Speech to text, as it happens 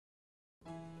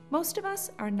Most of us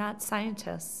are not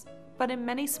scientists, but in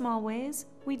many small ways,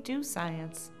 we do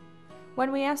science.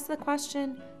 When we ask the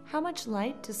question, how much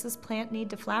light does this plant need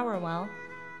to flower well,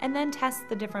 and then test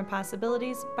the different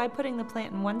possibilities by putting the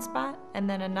plant in one spot and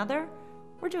then another,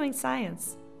 we're doing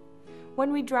science.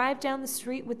 When we drive down the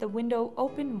street with the window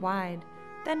open wide,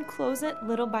 then close it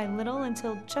little by little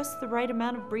until just the right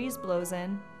amount of breeze blows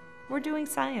in, we're doing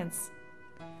science.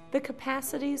 The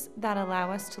capacities that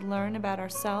allow us to learn about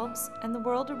ourselves and the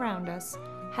world around us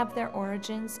have their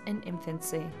origins in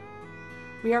infancy.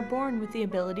 We are born with the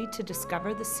ability to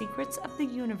discover the secrets of the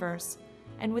universe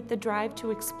and with the drive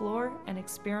to explore and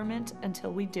experiment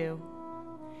until we do.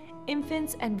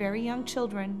 Infants and very young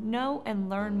children know and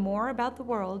learn more about the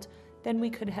world than we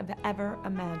could have ever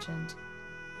imagined.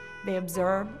 They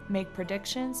observe, make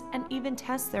predictions, and even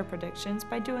test their predictions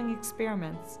by doing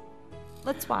experiments.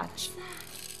 Let's watch.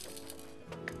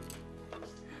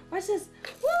 Watch this.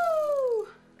 Woo!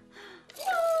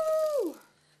 Woo!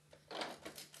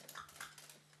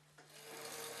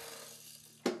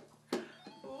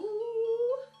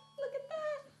 Ooh, look at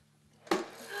that.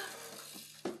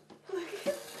 Look at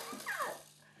that.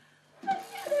 Look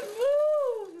at it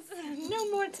moves.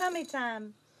 No more tummy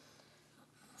time.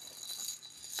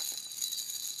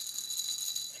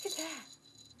 Look at that.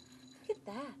 Look at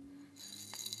that.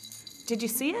 Did you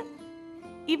see it?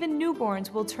 Even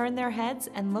newborns will turn their heads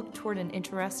and look toward an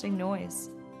interesting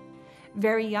noise.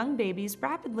 Very young babies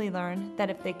rapidly learn that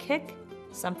if they kick,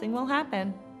 something will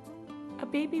happen. A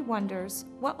baby wonders,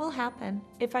 what will happen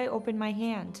if I open my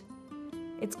hand?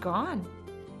 It's gone.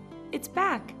 It's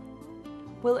back.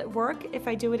 Will it work if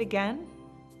I do it again?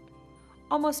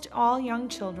 Almost all young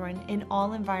children in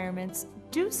all environments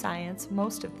do science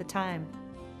most of the time.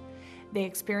 They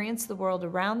experience the world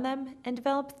around them and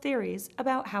develop theories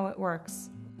about how it works.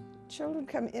 Children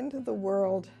come into the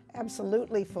world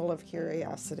absolutely full of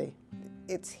curiosity.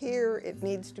 It's here, it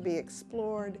needs to be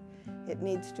explored, it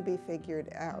needs to be figured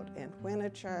out. And when a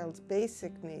child's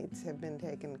basic needs have been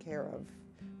taken care of,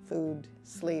 food,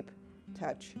 sleep,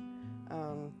 touch,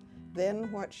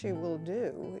 then what she will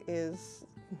do is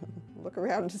look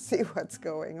around to see what's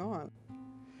going on.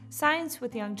 Science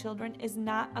with young children is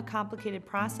not a complicated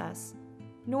process,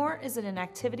 nor is it an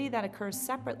activity that occurs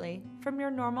separately from your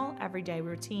normal everyday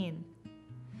routine.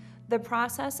 The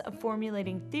process of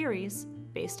formulating theories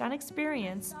based on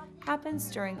experience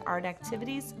happens during art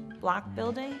activities, block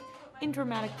building, in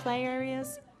dramatic play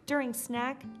areas, during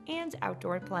snack and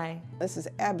outdoor play. This is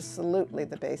absolutely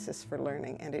the basis for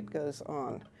learning, and it goes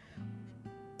on.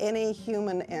 Any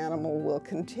human animal will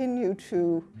continue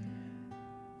to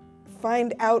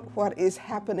find out what is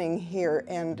happening here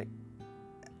and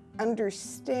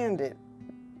understand it.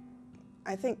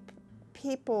 I think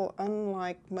people,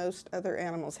 unlike most other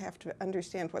animals, have to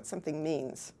understand what something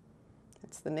means.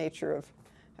 It's the nature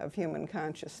of human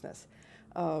consciousness.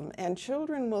 And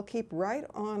children will keep right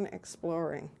on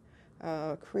exploring,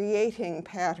 creating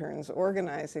patterns,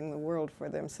 organizing the world for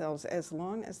themselves as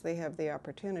long as they have the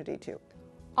opportunity to.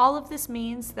 All of this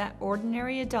means that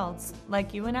ordinary adults,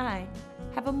 like you and I,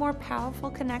 have a more powerful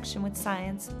connection with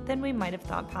science than we might have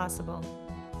thought possible.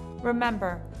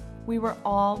 Remember, we were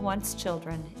all once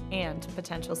children and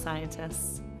potential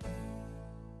scientists.